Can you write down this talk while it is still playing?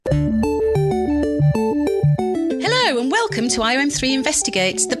Welcome to IOM3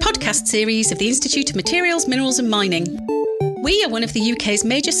 Investigates, the podcast series of the Institute of Materials, Minerals and Mining. We are one of the UK's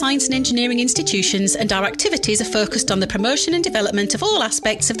major science and engineering institutions, and our activities are focused on the promotion and development of all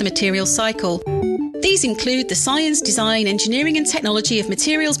aspects of the materials cycle. These include the science, design, engineering and technology of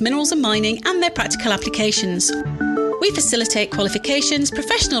materials, minerals and mining and their practical applications. We facilitate qualifications,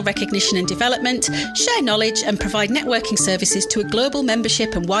 professional recognition and development, share knowledge and provide networking services to a global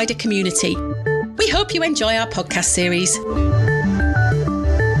membership and wider community. We hope you enjoy our podcast series.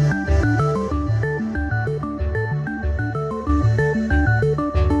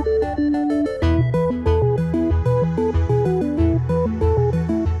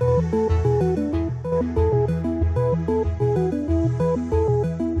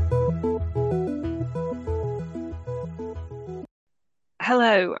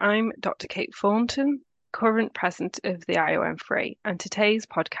 Hello, I'm Dr. Kate Thornton, current president of the IOM3, and today's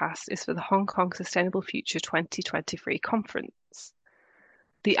podcast is for the Hong Kong Sustainable Future 2023 conference.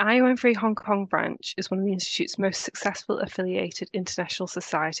 The IOM3 Hong Kong branch is one of the Institute's most successful affiliated international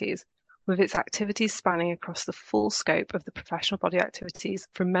societies, with its activities spanning across the full scope of the professional body activities,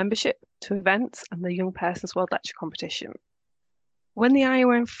 from membership to events and the Young Persons World Lecture Competition. When the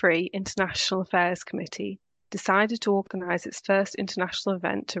IOM3 International Affairs Committee decided to organise its first international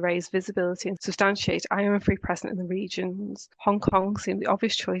event to raise visibility and substantiate IOM3 present in the regions, Hong Kong seemed the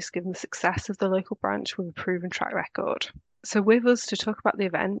obvious choice given the success of the local branch with a proven track record. So with us to talk about the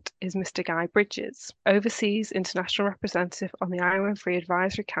event is Mr. Guy Bridges, Overseas International Representative on the IOM3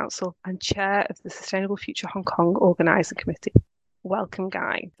 Advisory Council and Chair of the Sustainable Future Hong Kong Organising Committee. Welcome,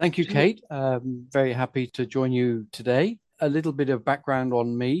 Guy. Thank you, Kate. Very happy to join you today. A little bit of background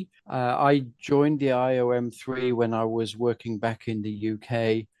on me. I joined the IOM3 when I was working back in the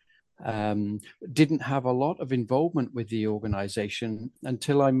UK. Didn't have a lot of involvement with the organization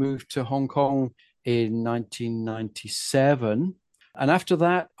until I moved to Hong Kong in 1997. And after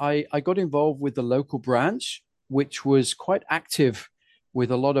that, I got involved with the local branch, which was quite active with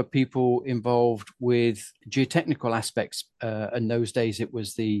a lot of people involved with geotechnical aspects. In those days, it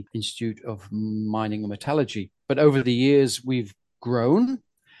was the Institute of Mining and Metallurgy. But over the years, we've grown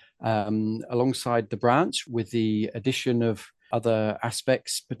alongside the branch with the addition of other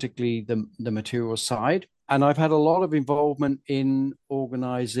aspects, particularly the materials side. And I've had a lot of involvement in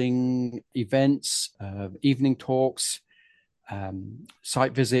organizing events, evening talks,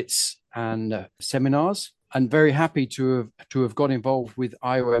 site visits, and seminars. I'm very happy to have got involved with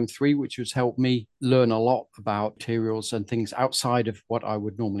IOM3, which has helped me learn a lot about materials and things outside of what I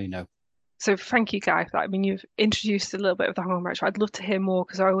would normally know. So thank you, Guy, for that. I mean, you've introduced a little bit of the Hong Kong branch. I'd love to hear more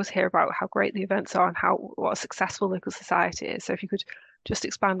because I always hear about how great the events are and what a successful local society is. So if you could just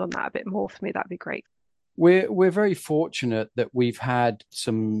expand on that a bit more for me, that'd be great. We're very fortunate that we've had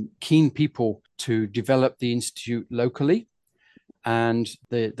some keen people to develop the Institute locally. And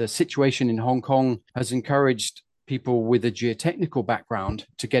the situation in Hong Kong has encouraged people with a geotechnical background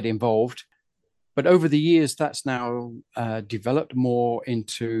to get involved. But over the years, that's now developed more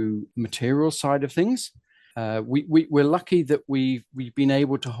into material side of things. We're lucky that we've been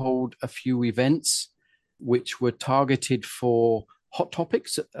able to hold a few events which were targeted for hot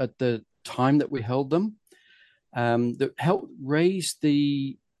topics at the time that we held them, that helped raise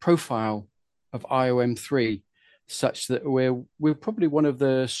the profile of IOM3, such that we're probably one of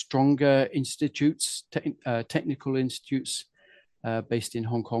the stronger institutes, technical institutes based in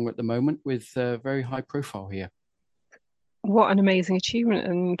Hong Kong at the moment, with a very high profile here. What an amazing achievement,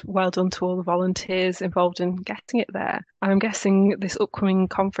 and well done to all the volunteers involved in getting it there. I'm guessing this upcoming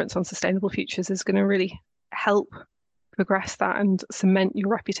conference on sustainable futures is going to really help progress that and cement your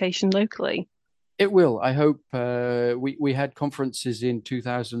reputation locally. It will. I hope. We had conferences in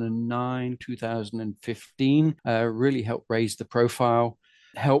 2009, 2015, really helped raise the profile,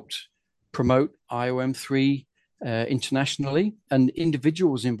 helped promote IOM3 internationally, and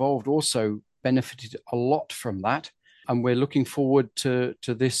individuals involved also benefited a lot from that. And we're looking forward to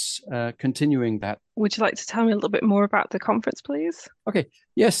this continuing that. Would you like to tell me a little bit more about the conference, please? Okay.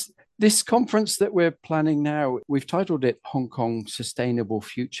 Yes. This conference that we're planning now, we've titled it Hong Kong Sustainable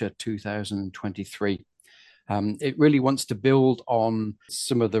Future 2023. It really wants to build on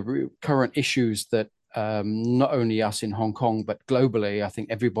some of the current issues that not only us in Hong Kong, but globally, I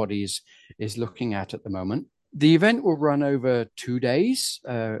think everybody is looking at the moment. The event will run over 2 days.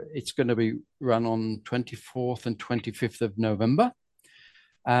 It's going to be run on 24th and 25th of November.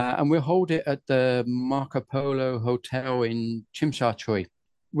 And we'll hold it at the Marco Polo Hotel in Tsim Sha Tsui.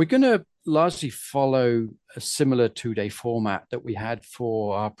 We're going to largely follow a similar 2-day format that we had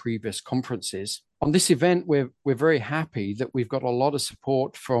for our previous conferences. On this event, we're very happy that we've got a lot of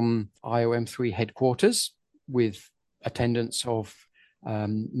support from IOM3 headquarters with attendance of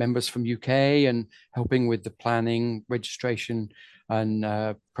members from UK and helping with the planning, registration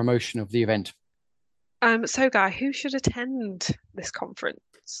and promotion of the event. So Guy, who should attend this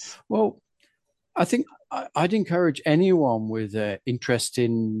conference? Well, I think I'd encourage anyone with interest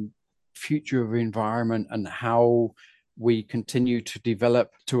in future of environment and how we continue to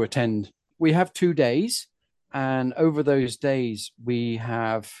develop to attend. We have 2 days, and over those days, we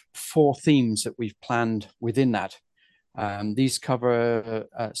have 4 themes that we've planned within that. These cover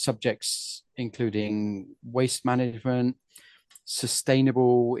subjects including waste management,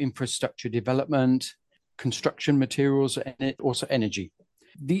 sustainable infrastructure development, construction materials, and also energy.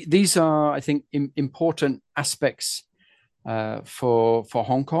 These are, I think, important aspects for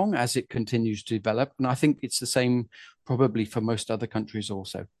Hong Kong as it continues to develop. And I think it's the same probably for most other countries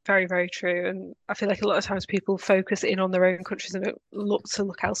also. Very, very true. And I feel like a lot of times people focus in on their own countries and look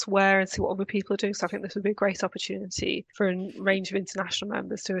elsewhere and see what other people are doing. So I think this would be a great opportunity for a range of international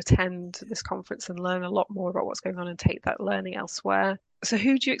members to attend this conference and learn a lot more about what's going on and take that learning elsewhere. So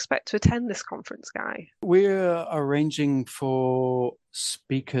who do you expect to attend this conference, Guy? We're arranging for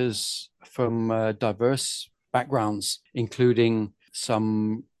speakers from diverse backgrounds, including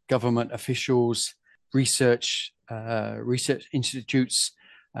some government officials, research institutes,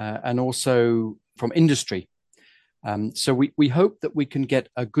 and also from industry. So we hope that we can get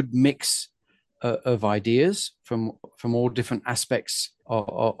a good mix of ideas from all different aspects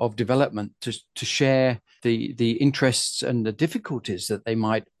of development to share the interests and the difficulties that they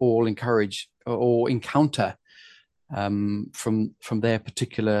might all encourage or encounter from their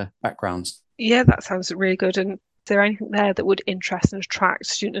particular backgrounds. Yeah, that sounds really good. And is there anything there that would interest and attract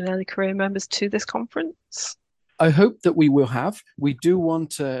student and early career members to this conference? I hope that we will have. We do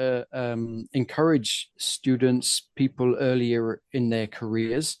want to encourage students, people earlier in their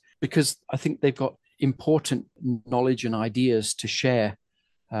careers, because I think they've got important knowledge and ideas to share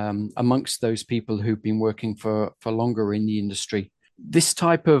amongst those people who've been working for longer in the industry. This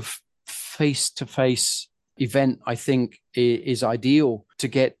type of face-to-face event, I think, is ideal to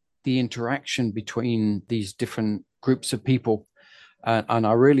get the interaction between these different groups of people. And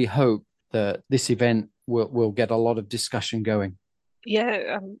I really hope that this event will get a lot of discussion going.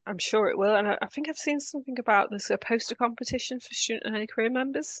 Yeah, I'm sure it will. And I think I've seen something about there's a poster competition for student and early career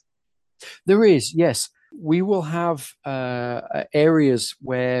members. There is, yes. We will have areas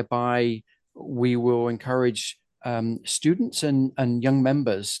whereby we will encourage students and young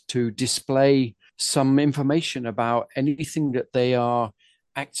members to display some information about anything that they are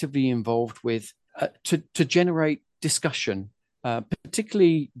actively involved with to generate discussion,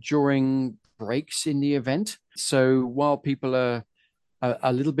 particularly during breaks in the event. So while people are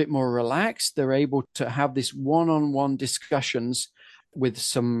a little bit more relaxed, they're able to have this one-on-one discussions with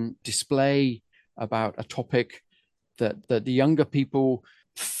some display about a topic that the younger people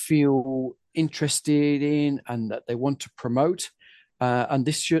feel interested in and that they want to promote. And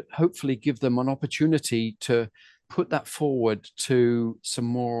this should hopefully give them an opportunity to put that forward to some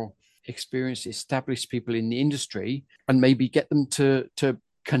more experienced, established people in the industry and maybe get them to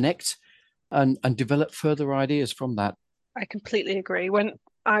connect and develop further ideas from that. I completely agree. When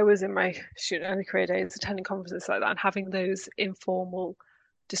I was in my student early career days, attending conferences like that and having those informal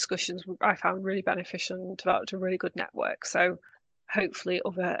discussions, I found really beneficial and developed a really good network. So hopefully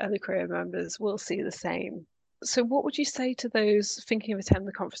other early career members will see the same. So what would you say to those thinking of attending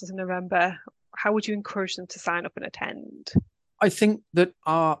the conference in November? How would you encourage them to sign up and attend? I think that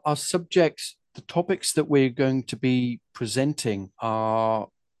our subjects, the topics that we're going to be presenting are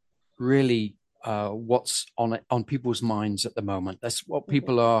really what's on people's minds at the moment. That's what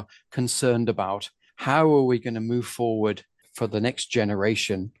people are concerned about. How are we going to move forward for the next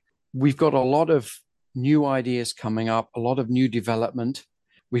generation? We've got a lot of new ideas coming up, a lot of new development.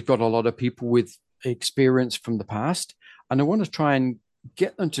 We've got a lot of people with experience from the past, and I want to try and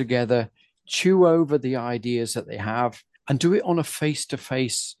get them together, chew over the ideas that they have, and do it on a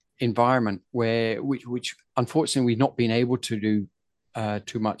face-to-face environment which unfortunately we've not been able to do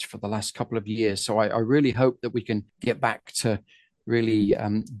too much for the last couple of years. So I really hope that we can get back to really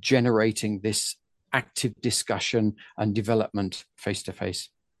generating this active discussion and development face-to-face.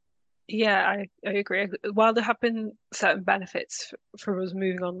 Yeah, I agree. While there have been certain benefits for us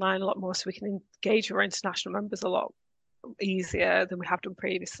moving online a lot more so we can engage with our international members a lot easier than we have done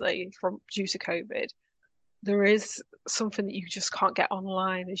previously due to COVID, there is something that you just can't get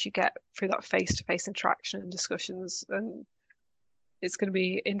online as you get through that face-to-face interaction and discussions. And it's going to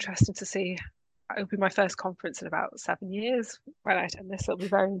be interesting to see. It'll be my first conference in about 7 years when I attend this. It'll be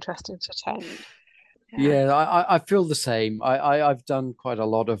very interesting to attend. Yeah, I feel the same. I've done quite a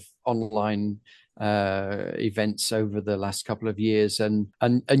lot of online events over the last couple of years, and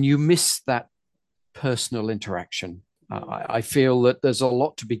you miss that personal interaction. I feel that there's a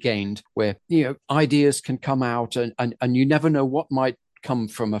lot to be gained where ideas can come out, and you never know what might come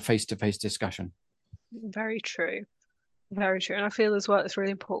from a face-to-face discussion. Very true. Very true. And I feel as well it's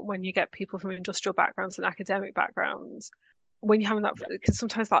really important when you get people from industrial backgrounds and academic backgrounds, when you're having that, because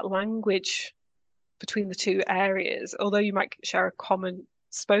sometimes that language between the two areas, although you might share a common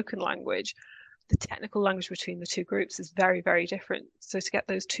spoken language, the technical language between the two groups is very, very different. So to get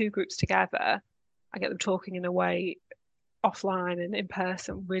those two groups together and get them talking in a way offline and in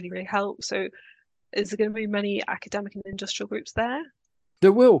person really, really helps. So is there going to be many academic and industrial groups there?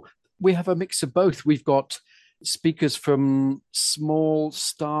 There will. We have a mix of both. We've got speakers from small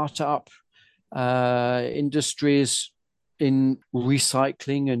startup industries in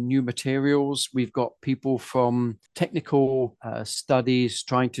recycling and new materials. We've got people from technical studies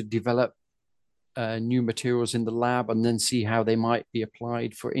trying to develop new materials in the lab and then see how they might be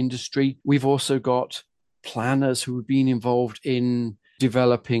applied for industry. We've also got planners who have been involved in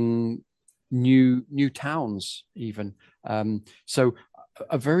developing new towns even. So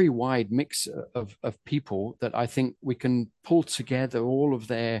a very wide mix of people that I think we can pull together all of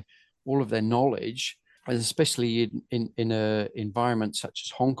their knowledge, especially in an environment such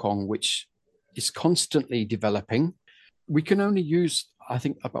as Hong Kong, which is constantly developing. We can only use, I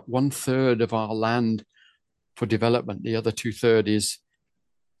think, about 1/3 of our land for development. The other 2/3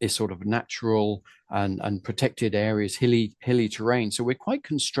 is sort of natural and protected areas, hilly terrain. So we're quite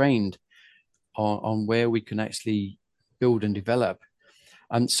constrained on where we can actually build and develop.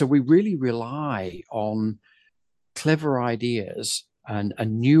 And so we really rely on clever ideas and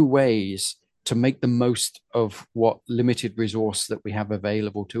new ways to make the most of what limited resource that we have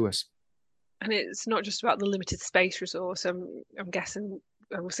available to us. And it's not just about the limited space resource. I'm guessing,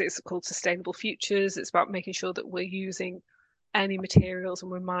 obviously, it's called sustainable futures. It's about making sure that we're using any materials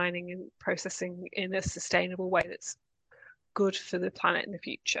and we're mining and processing in a sustainable way that's good for the planet in the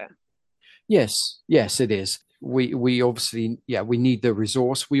future. Yes, it is. We obviously, we need the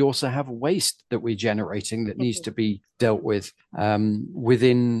resource. We also have waste that we're generating that needs to be dealt with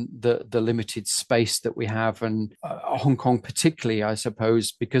within the limited space that we have. And Hong Kong particularly, I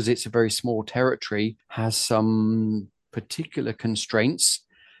suppose, because it's a very small territory, has some particular constraints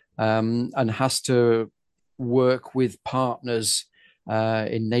and has to work with partners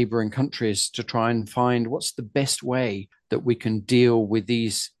in neighboring countries to try and find what's the best way that we can deal with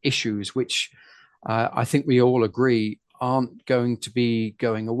these issues, which I think we all agree aren't going to be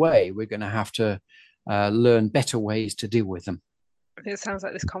going away. We're going to have to learn better ways to deal with them. It sounds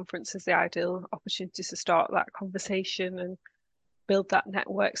like this conference is the ideal opportunity to start that conversation and build that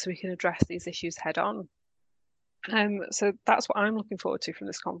network so we can address these issues head on. So that's what I'm looking forward to from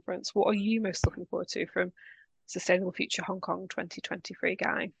this conference. What are you most looking forward to from Sustainable Future Hong Kong 2023,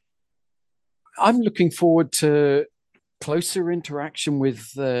 Guy? I'm looking forward to closer interaction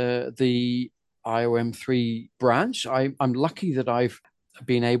with the IOM3 branch. I'm lucky that I've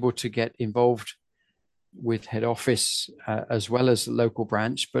been able to get involved with head office as well as the local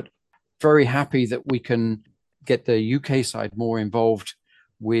branch, but very happy that we can get the UK side more involved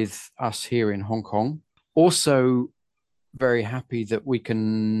with us here in Hong Kong. Also very happy that we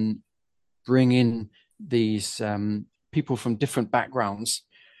can bring in these people from different backgrounds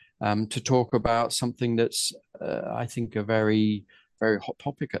to talk about something that's, I think, a very, very hot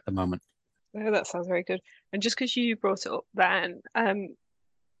topic at the moment. Oh, that sounds very good. And just because you brought it up then,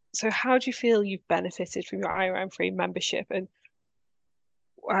 so how do you feel you've benefited from your IOM3 membership, and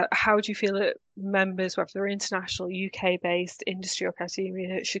how do you feel that members, whether they're international, UK-based, industry or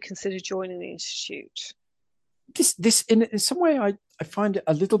academia, should consider joining the Institute? This in some way, I find it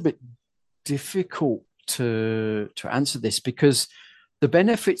a little bit difficult to answer this because the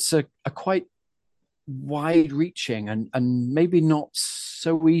benefits are quite wide-reaching and maybe not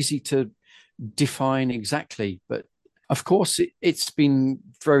so easy to define exactly. But of course, it's been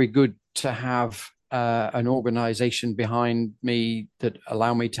very good to have an organization behind me that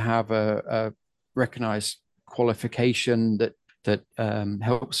allow me to have a recognized qualification that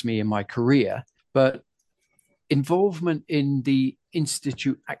helps me in my career. But involvement in the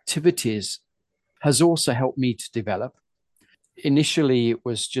Institute activities has also helped me to develop. Initially, it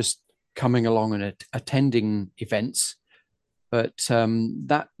was just coming along and attending events, but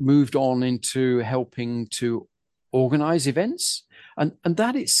that moved on into helping to organize events. And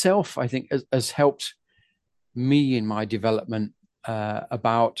that itself, I think, has helped me in my development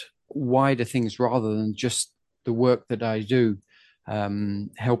about wider things rather than just the work that I do,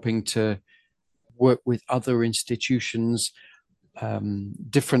 helping to work with other institutions,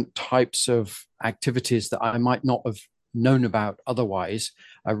 different types of activities that I might not have known about otherwise,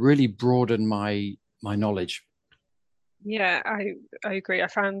 really broaden my knowledge. Yeah, I agree. I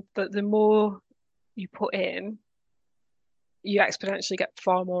found that the more you put in, you exponentially get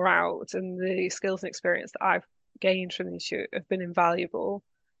far more out, and the skills and experience that I've gained from the institute have been invaluable.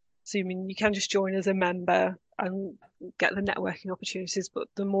 So, I mean, you can just join as a member and get the networking opportunities, but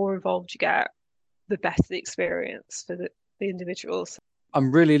the more involved you get, the better the experience for the individuals.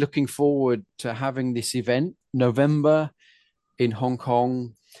 I'm really looking forward to having this event, November in Hong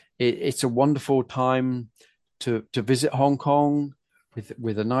Kong. It's a wonderful time to visit Hong Kong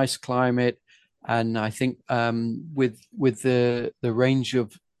with a nice climate. And I think with the range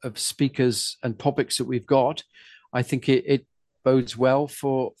of speakers and topics that we've got, I think it bodes well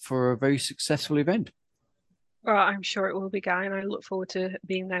for a very successful event. Well, I'm sure it will be, Guy, and I look forward to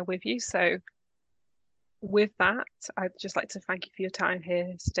being there with you. So with that, I'd just like to thank you for your time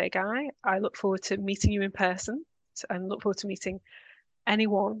here today, Guy. I look forward to meeting you in person and look forward to meeting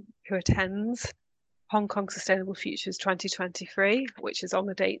anyone who attends Hong Kong Sustainable Futures 2023, which is on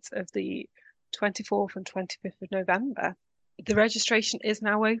the dates of the 24th and 25th of November. The registration is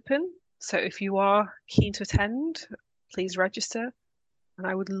now open, so if you are keen to attend, please register, and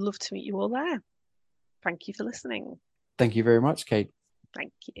I would love to meet you all there. Thank you for listening. Thank you very much, Kate.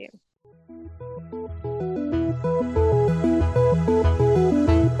 Thank you.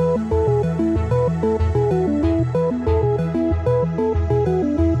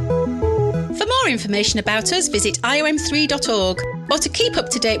 For more information about us, visit IOM3.org. Or to keep up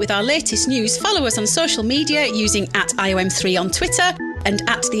to date with our latest news, follow us on social media using @IOM3 on Twitter and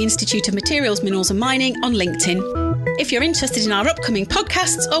 @the Institute of Materials, Minerals and Mining on LinkedIn. If you're interested in our upcoming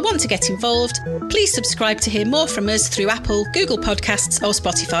podcasts or want to get involved, please subscribe to hear more from us through Apple, Google Podcasts or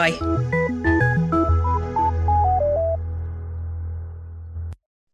Spotify.